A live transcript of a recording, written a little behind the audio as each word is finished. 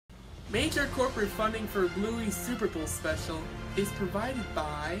Major corporate funding for Bluey's Super Bowl special is provided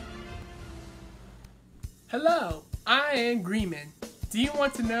by... Hello, I am Greenman. Do you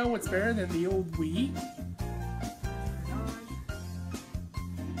want to know what's better than the old Wii?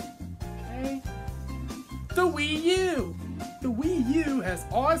 Okay. The Wii U! The Wii U has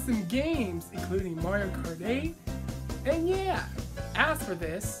awesome games, including Mario Kart 8, and yeah, as for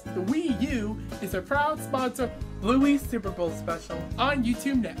this, the Wii U is a proud sponsor of Bluey's Super Bowl special on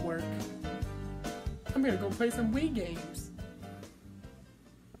YouTube Network. I'm gonna go play some Wii games.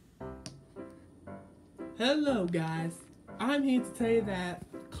 Hello guys, I'm here to tell you that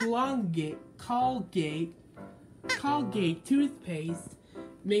Colgate toothpaste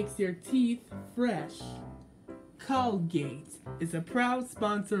makes your teeth fresh. Colgate is a proud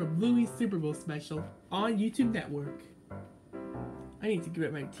sponsor of Bluey's Super Bowl special on YouTube Network. I need to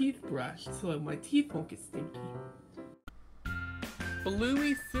get my teeth brushed so my teeth won't get stinky.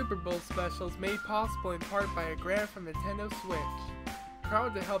 Bluey's Super Bowl special is made possible in part by a grant from Nintendo Switch.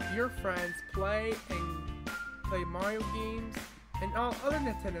 Proud to help your friends play Mario games and all other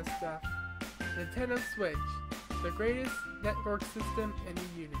Nintendo stuff. Nintendo Switch, the greatest network system in the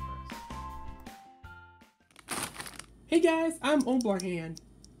universe. Hey guys, I'm Oblahand,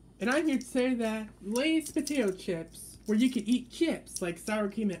 and I'm here to say that Lay's potato chips, where you can eat chips like sour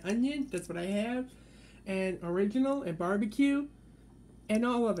cream and onion, that's what I have, and original and barbecue, and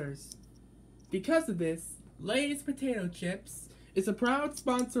all others. Because of this, Lay's potato chips is a proud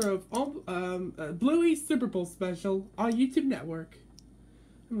sponsor of Bluey's Super Bowl special on YouTube Network.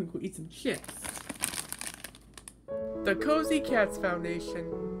 I'm gonna go eat some chips. The Cozy Cats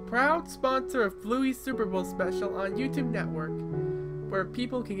Foundation, proud sponsor of Bluey's Super Bowl special on YouTube Network, where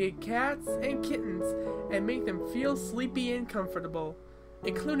people can get cats and kittens and make them feel sleepy and comfortable,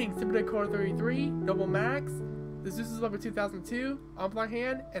 including Super Core 33, Noble Max, the Zeus Lover 2002,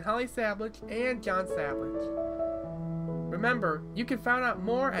 Oblahand, and Holly Savage, and John Savage. Remember, you can find out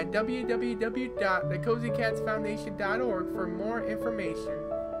more at www.thecozycatsfoundation.org for more information.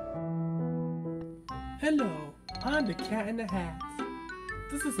 Hello, I'm the Cat in the Hat.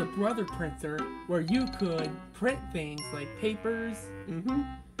 This is a brother printer where you could print things like papers.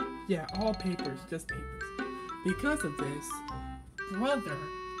 Yeah, all papers, just papers. Because of this, Brother,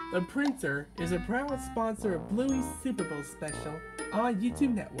 the printer, is a proud sponsor of Bluey's Super Bowl special on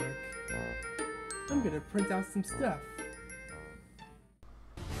YouTube Network. I'm gonna print out some stuff.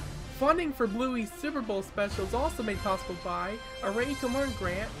 Funding for Bluey's Super Bowl special is also made possible by a Ready to Learn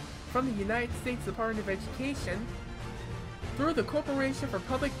grant from the United States Department of Education, through the Corporation for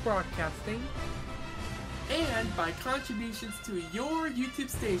Public Broadcasting, and by contributions to your YouTube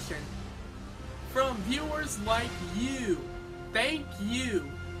station from viewers like you. Thank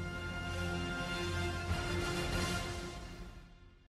you!